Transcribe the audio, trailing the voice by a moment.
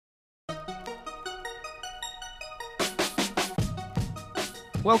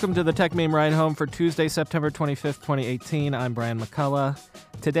Welcome to the Tech Meme Ride Home for Tuesday, September 25th, 2018. I'm Brian McCullough.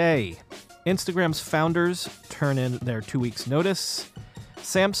 Today, Instagram's founders turn in their 2 weeks' notice.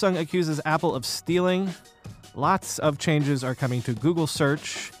 Samsung accuses Apple of stealing. Lots of changes are coming to Google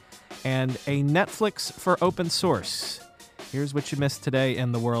Search. And a Netflix for open source. Here's what you missed today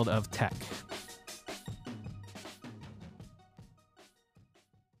in the world of tech.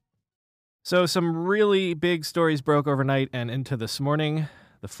 So some really big stories broke overnight and into this morning.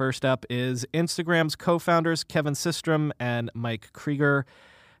 The first up is Instagram's co-founders Kevin Systrom and Mike Krieger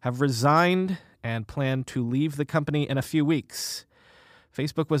have resigned and plan to leave the company in a few weeks.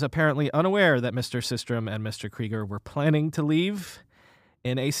 Facebook was apparently unaware that Mr. Systrom and Mr. Krieger were planning to leave.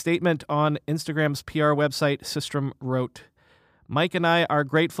 In a statement on Instagram's PR website, Systrom wrote, "Mike and I are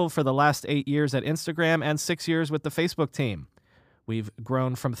grateful for the last 8 years at Instagram and 6 years with the Facebook team. We've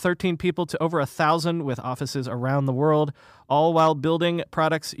grown from 13 people to over 1,000 with offices around the world, all while building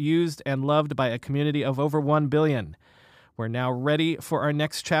products used and loved by a community of over 1 billion. We're now ready for our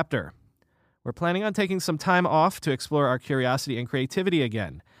next chapter. We're planning on taking some time off to explore our curiosity and creativity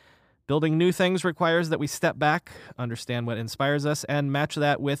again. Building new things requires that we step back, understand what inspires us, and match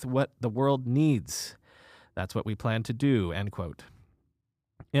that with what the world needs. That's what we plan to do," end quote.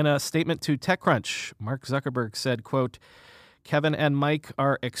 In a statement to TechCrunch, Mark Zuckerberg said, quote, "Kevin and Mike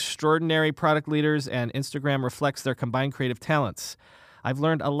are extraordinary product leaders, and Instagram reflects their combined creative talents. I've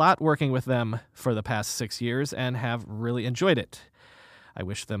learned a lot working with them for the past 6 years and have really enjoyed it. I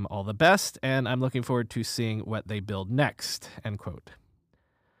wish them all the best, and I'm looking forward to seeing what they build next," end quote.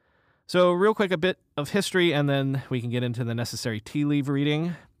 So real quick, a bit of history, and then we can get into the necessary tea leaf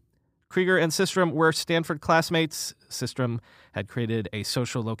reading. Krieger and Systrom were Stanford classmates. Systrom had created a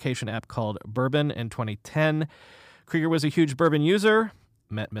social location app called Bourbon in 2010. Krieger was a huge Bourbon user,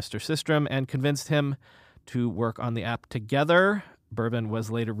 met Mr. Systrom, and convinced him to work on the app together. Bourbon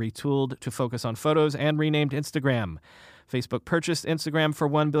was later retooled to focus on photos and renamed Instagram. Facebook purchased Instagram for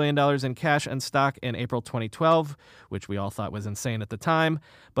 $1 billion in cash and stock in April 2012, which we all thought was insane at the time,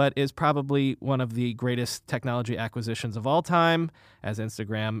 but is probably one of the greatest technology acquisitions of all time, as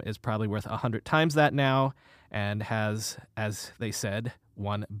Instagram is probably worth 100 times that now and has, as they said,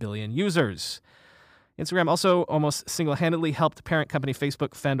 1 billion users. Instagram also almost single-handedly helped parent company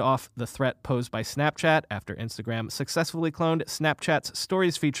Facebook fend off the threat posed by Snapchat after Instagram successfully cloned Snapchat's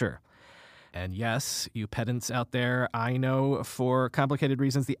Stories feature. And yes, you pedants out there, I know for complicated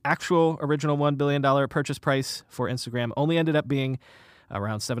reasons, the actual original $1 billion purchase price for Instagram only ended up being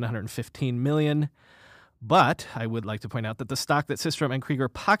around $715 million. But I would like to point out that the stock that Systrom and Krieger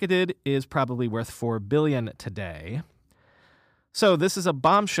pocketed is probably worth $4 billion today. So this is a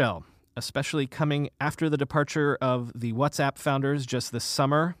bombshell, especially coming after the departure of the WhatsApp founders just this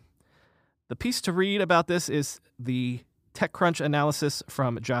summer. The piece to read about this is the TechCrunch analysis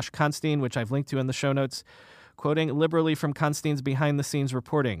from Josh Constine, which I've linked to in the show notes, quoting liberally from Constine's behind-the-scenes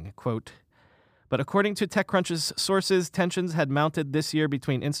reporting, quote, "But according to TechCrunch's sources, tensions had mounted this year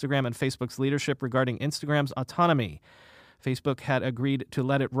between Instagram and Facebook's leadership regarding Instagram's autonomy. Facebook had agreed to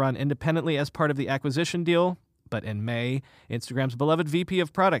let it run independently as part of the acquisition deal, but in May, Instagram's beloved VP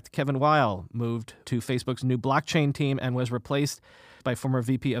of product, Kevin Weil, moved to Facebook's new blockchain team and was replaced by former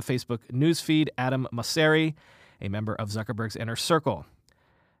VP of Facebook Newsfeed, Adam Mosseri, a member of Zuckerberg's inner circle.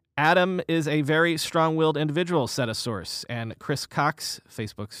 Adam is a very strong-willed individual," said a source, and Chris Cox,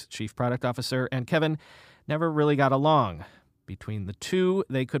 Facebook's chief product officer, and Kevin never really got along. Between the two,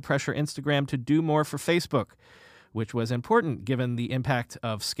 they could pressure Instagram to do more for Facebook, which was important given the impact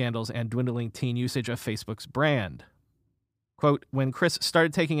of scandals and dwindling teen usage of Facebook's brand. Quote, "When Chris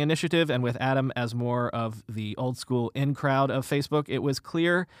started taking initiative and with Adam as more of the old-school in-crowd of Facebook, it was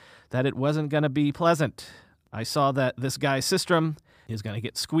clear that it wasn't going to be pleasant. I saw that this guy Systrom is going to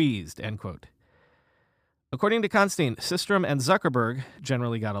get squeezed," end quote. According to Constine, Systrom and Zuckerberg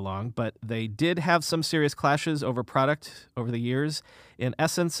generally got along, but they did have some serious clashes over product over the years. In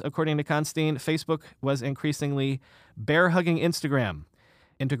essence, according to Constine, Facebook was increasingly bear-hugging Instagram,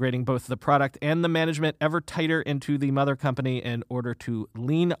 integrating both the product and the management ever tighter into the mother company in order to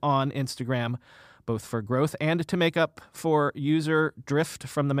lean on Instagram, both for growth and to make up for user drift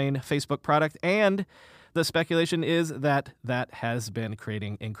from the main Facebook product. And the speculation is that that has been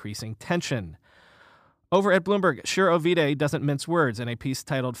creating increasing tension. Over at Bloomberg, Shira Ovide doesn't mince words. In a piece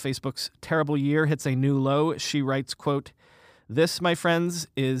titled "Facebook's Terrible Year Hits a New Low," she writes, quote, "This, my friends,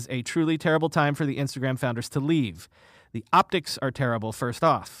 is a truly terrible time for the Instagram founders to leave. The optics are terrible, first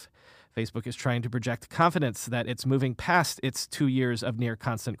off. Facebook is trying to project confidence that it's moving past its 2 years of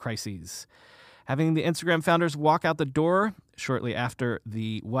near-constant crises. Having the Instagram founders walk out the door shortly after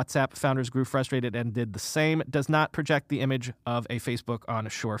the WhatsApp founders grew frustrated and did the same, does not project the image of a Facebook on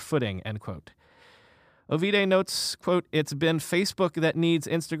sure footing, end quote. Ovide notes, quote, "It's been Facebook that needs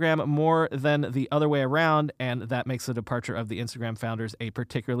Instagram more than the other way around, and that makes the departure of the Instagram founders a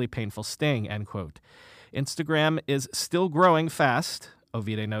particularly painful sting," end quote. Instagram is still growing fast,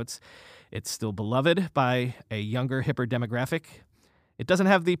 Ovide notes. It's still beloved by a younger, hipper demographic. It doesn't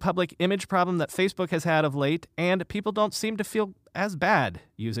have the public image problem that Facebook has had of late, and people don't seem to feel as bad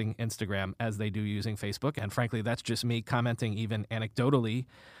using Instagram as they do using Facebook. And frankly, that's just me commenting even anecdotally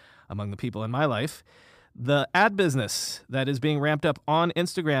among the people in my life. The ad business that is being ramped up on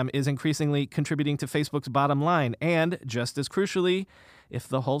Instagram is increasingly contributing to Facebook's bottom line. And just as crucially, if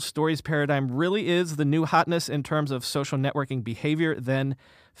the whole stories paradigm really is the new hotness in terms of social networking behavior, then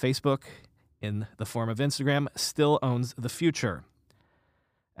Facebook, in the form of Instagram, still owns the future.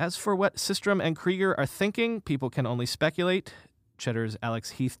 As for what Systrom and Krieger are thinking, people can only speculate. Cheddar's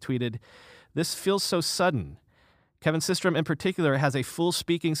Alex Heath tweeted, "This feels so sudden. Kevin Systrom in particular has a full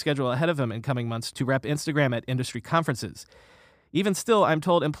speaking schedule ahead of him in coming months to rep Instagram at industry conferences. Even still, I'm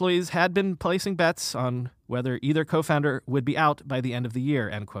told employees had been placing bets on whether either co-founder would be out by the end of the year,"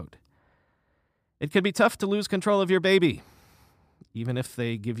 end quote. It can be tough to lose control of your baby, even if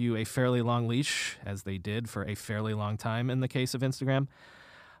they give you a fairly long leash, as they did for a fairly long time in the case of Instagram.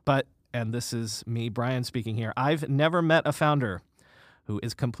 But, and this is me, Brian, speaking here, I've never met a founder who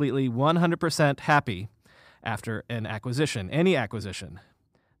is completely 100% happy after an acquisition, any acquisition,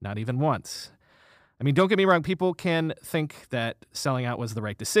 not even once. I mean, don't get me wrong, people can think that selling out was the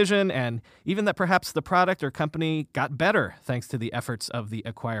right decision, and even that perhaps the product or company got better thanks to the efforts of the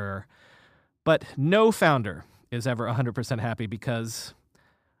acquirer. But no founder is ever 100% happy because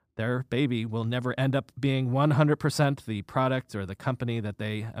their baby will never end up being 100% the product or the company that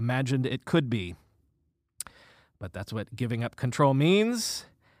they imagined it could be. But that's what giving up control means.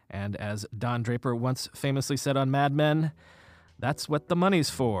 And as Don Draper once famously said on Mad Men, that's what the money's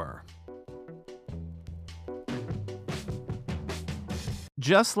for.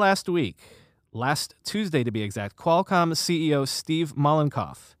 Just last week, last Tuesday to be exact, Qualcomm CEO Steve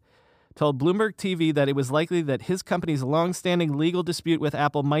Mollenkopf told Bloomberg TV that it was likely that his company's long-standing legal dispute with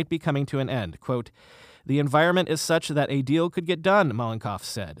Apple might be coming to an end. Quote, "The environment is such that a deal could get done," Mollenkopf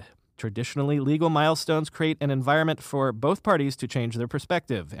said. "Traditionally, legal milestones create an environment for both parties to change their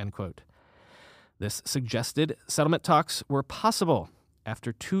perspective," end quote. This suggested settlement talks were possible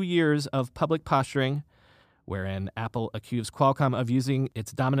after 2 years of public posturing, wherein Apple accused Qualcomm of using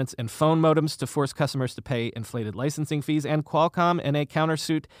its dominance in phone modems to force customers to pay inflated licensing fees, and Qualcomm in a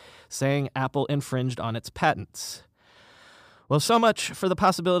countersuit saying Apple infringed on its patents. Well, so much for the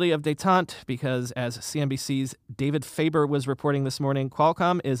possibility of détente, because as CNBC's David Faber was reporting this morning,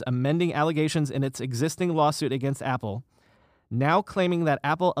 Qualcomm is amending allegations in its existing lawsuit against Apple, now claiming that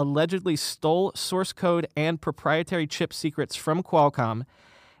Apple allegedly stole source code and proprietary chip secrets from Qualcomm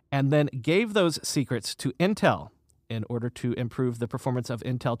and then gave those secrets to Intel in order to improve the performance of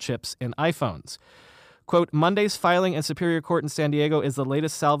Intel chips in iPhones. Quote, "Monday's filing in Superior Court in San Diego is the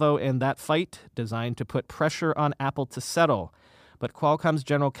latest salvo in that fight, designed to put pressure on Apple to settle. But Qualcomm's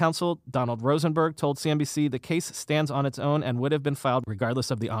general counsel, Donald Rosenberg, told CNBC the case stands on its own and would have been filed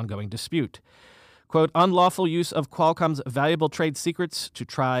regardless of the ongoing dispute. Quote, "Unlawful use of Qualcomm's valuable trade secrets to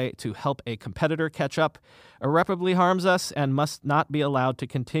try to help a competitor catch up irreparably harms us and must not be allowed to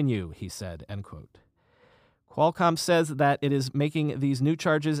continue," he said, end quote. Qualcomm says that it is making these new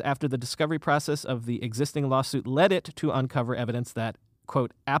charges after the discovery process of the existing lawsuit led it to uncover evidence that,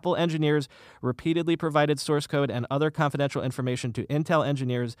 quote, "Apple engineers repeatedly provided source code and other confidential information to Intel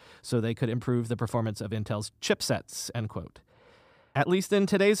engineers so they could improve the performance of Intel's chipsets," end quote. At least in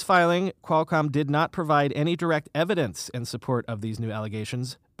today's filing, Qualcomm did not provide any direct evidence in support of these new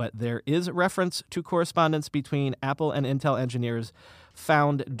allegations, but there is reference to correspondence between Apple and Intel engineers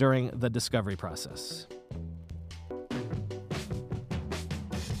found during the discovery process.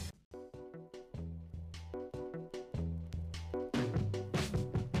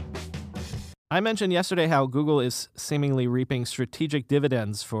 I mentioned yesterday how Google is seemingly reaping strategic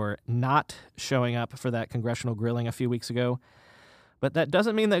dividends for not showing up for that congressional grilling a few weeks ago. But that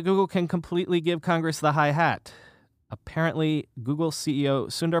doesn't mean that Google can completely give Congress the high hat. Apparently, Google CEO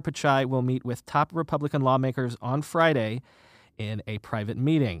Sundar Pichai will meet with top Republican lawmakers on Friday in a private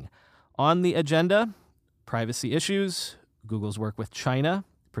meeting. On the agenda, privacy issues, Google's work with China,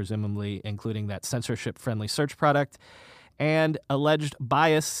 presumably including that censorship-friendly search product, and alleged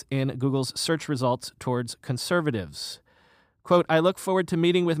bias in Google's search results towards conservatives. Quote, "I look forward to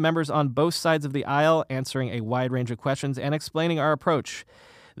meeting with members on both sides of the aisle, answering a wide range of questions and explaining our approach.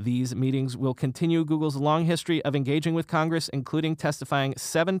 These meetings will continue Google's long history of engaging with Congress, including testifying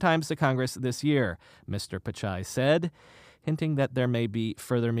 7 times to Congress this year, Mr. Pichai said, hinting that there may be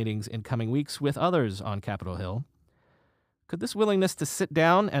further meetings in coming weeks with others on Capitol Hill. Could this willingness to sit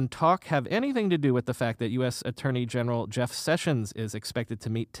down and talk have anything to do with the fact that U.S. Attorney General Jeff Sessions is expected to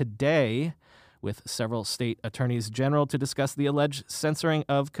meet today with several state attorneys general to discuss the alleged censoring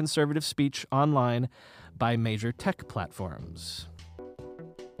of conservative speech online by major tech platforms?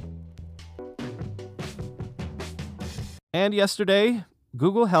 And yesterday,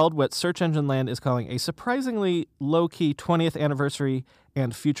 Google held what Search Engine Land is calling a surprisingly low-key 20th anniversary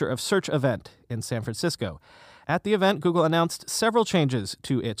and Future of Search event in San Francisco. At the event, Google announced several changes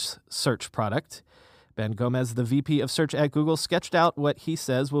to its search product. Ben Gomez, the VP of Search at Google, sketched out what he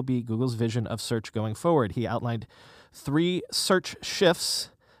says will be Google's vision of search going forward. He outlined 3 search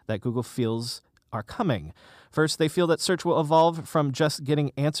shifts that Google feels are coming. First, they feel that search will evolve from just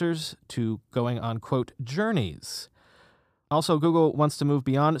getting answers to going on, quote, journeys. Also, Google wants to move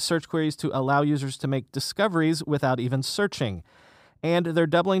beyond search queries to allow users to make discoveries without even searching. And they're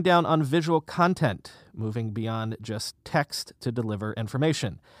doubling down on visual content, moving beyond just text to deliver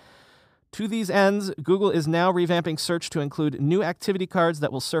information. To these ends, Google is now revamping search to include new activity cards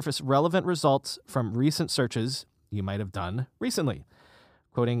that will surface relevant results from recent searches you might have done recently.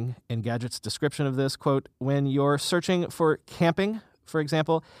 Quoting Engadget's description of this, quote, when you're searching for camping, for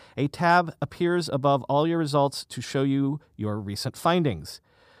example, a tab appears above all your results to show you your recent findings.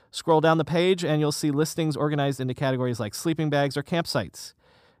 Scroll down the page and you'll see listings organized into categories like sleeping bags or campsites.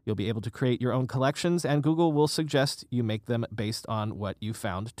 You'll be able to create your own collections, and Google will suggest you make them based on what you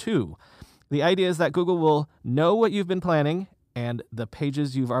found too. The idea is that Google will know what you've been planning and the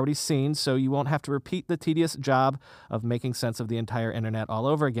pages you've already seen, so you won't have to repeat the tedious job of making sense of the entire internet all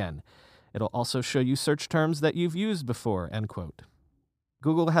over again. It'll also show you search terms that you've used before, end quote.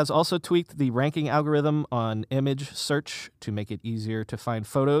 Google has also tweaked the ranking algorithm on image search to make it easier to find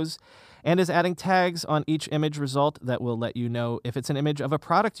photos, and is adding tags on each image result that will let you know if it's an image of a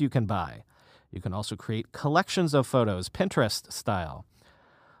product you can buy. You can also create collections of photos, Pinterest style.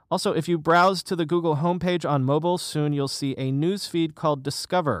 Also, if you browse to the Google homepage on mobile, soon you'll see a news feed called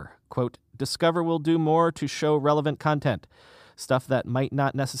Discover. Quote, Discover will do more to show relevant content. Stuff that might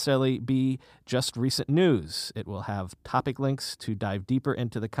not necessarily be just recent news. It will have topic links to dive deeper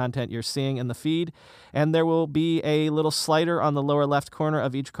into the content you're seeing in the feed, and there will be a little slider on the lower left corner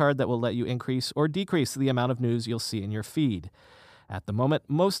of each card that will let you increase or decrease the amount of news you'll see in your feed. At the moment,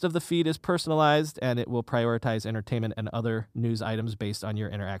 most of the feed is personalized, and it will prioritize entertainment and other news items based on your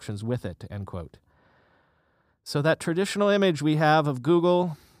interactions with it, end quote. So that traditional image we have of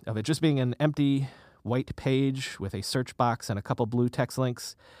Google, of it just being an empty white page with a search box and a couple blue text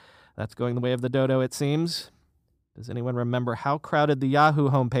links, that's going the way of the dodo, it seems. Does anyone remember how crowded the Yahoo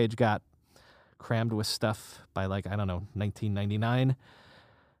homepage got? Crammed with stuff by 1999.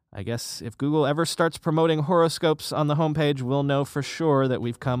 I guess if Google ever starts promoting horoscopes on the homepage, we'll know for sure that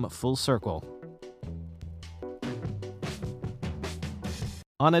we've come full circle.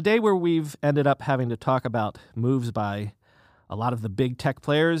 On a day where we've ended up having to talk about moves by a lot of the big tech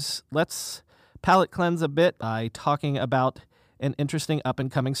players, let's palate cleanse a bit by talking about an interesting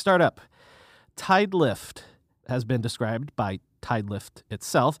up-and-coming startup. Tidelift has been described by Tidelift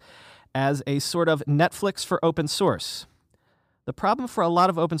itself as a sort of Netflix for open source. The problem for a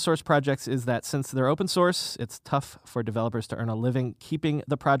lot of open source projects is that since they're open source, it's tough for developers to earn a living keeping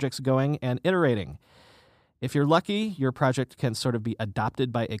the projects going and iterating. If you're lucky, your project can sort of be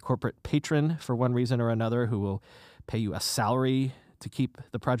adopted by a corporate patron for one reason or another who will pay you a salary to keep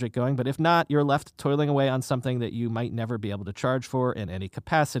the project going. But if not, you're left toiling away on something that you might never be able to charge for in any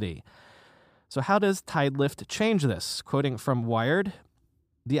capacity. So how does Tidelift change this? Quoting from Wired,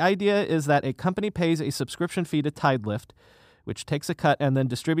 the idea is that a company pays a subscription fee to Tidelift, which takes a cut and then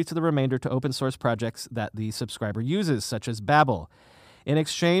distributes the remainder to open source projects that the subscriber uses, such as Babel. In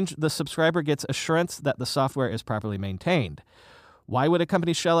exchange, the subscriber gets assurance that the software is properly maintained. Why would a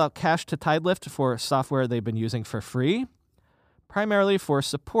company shell out cash to Tidelift for software they've been using for free? Primarily for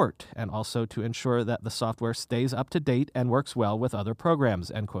support, and also to ensure that the software stays up to date and works well with other programs,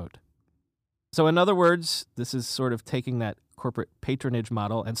 end quote. So in other words, this is sort of taking that corporate patronage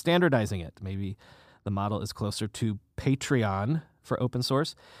model and standardizing it. Maybe the model is closer to Patreon for open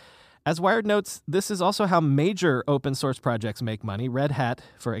source. As Wired notes, this is also how major open source projects make money. Red Hat,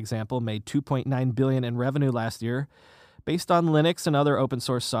 for example, made $2.9 billion in revenue last year based on Linux and other open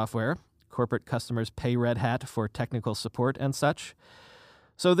source software. Corporate customers pay Red Hat for technical support and such.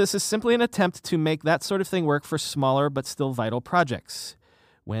 So this is simply an attempt to make that sort of thing work for smaller but still vital projects.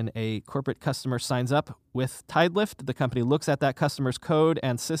 When a corporate customer signs up with Tidelift, the company looks at that customer's code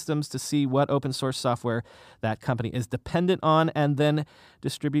and systems to see what open source software that company is dependent on, and then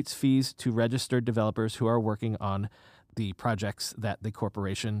distributes fees to registered developers who are working on the projects that the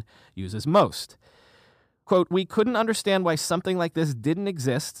corporation uses most. Quote, "We couldn't understand why something like this didn't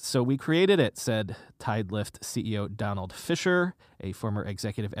exist, so we created it," said Tidelift CEO Donald Fisher, a former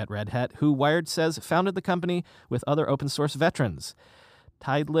executive at Red Hat, who Wired says founded the company with other open source veterans.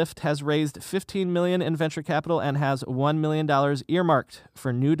 Tidelift has raised $15 million in venture capital and has $1 million earmarked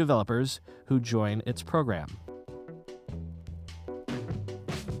for new developers who join its program.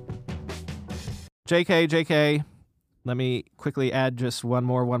 JK, let me quickly add just one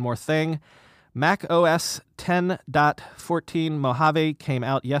more thing. Mac OS 10.14 Mojave came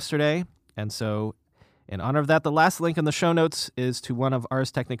out yesterday, and so in honor of that, the last link in the show notes is to one of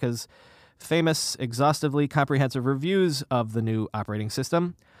Ars Technica's famous, exhaustively comprehensive reviews of the new operating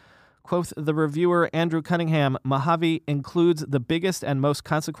system. Quote the reviewer Andrew Cunningham, "Mojave includes the biggest and most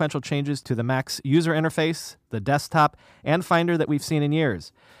consequential changes to the Mac's user interface, the desktop, and Finder that we've seen in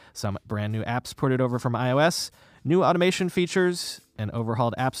years. Some brand new apps ported over from iOS, new automation features, an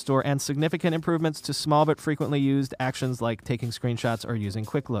overhauled App Store, and significant improvements to small but frequently used actions like taking screenshots or using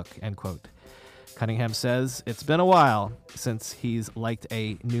Quick Look," end quote. Cunningham says it's been a while since he's liked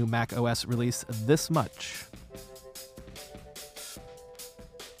a new Mac OS release this much.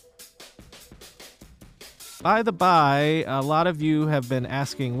 By the by, a lot of you have been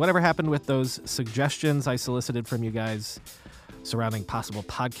asking whatever happened with those suggestions I solicited from you guys surrounding possible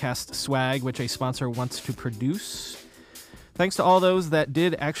podcast swag, which a sponsor wants to produce. Thanks to all those that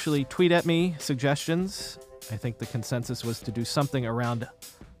did actually tweet at me suggestions. I think the consensus was to do something around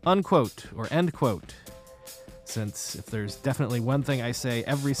unquote or end quote, since if there's definitely one thing I say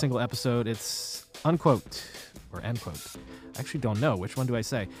every single episode, it's unquote or end quote. I actually don't know. Which one do I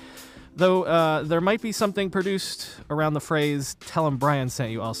say? Though there might be something produced around the phrase, "Tell 'em Brian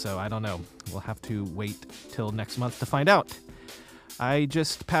sent you" also. I don't know. We'll have to wait till next month to find out. I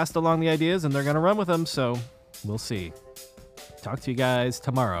just passed along the ideas and they're going to run with them, so we'll see. Talk to you guys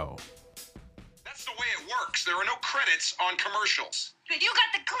tomorrow. That's the way it works. There are no credits on commercials. You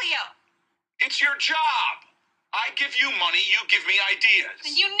got the Clio. It's your job. I give you money, you give me ideas.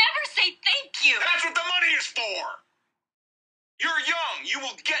 And you never say thank you. That's what the money is for. You're young. You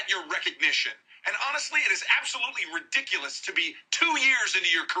will get your recognition. And honestly, it is absolutely ridiculous to be 2 years into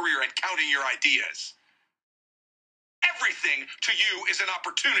your career and counting your ideas. Everything to you is an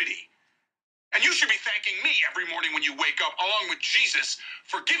opportunity. And you should be thanking me every morning when you wake up, along with Jesus,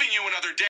 for giving you another day.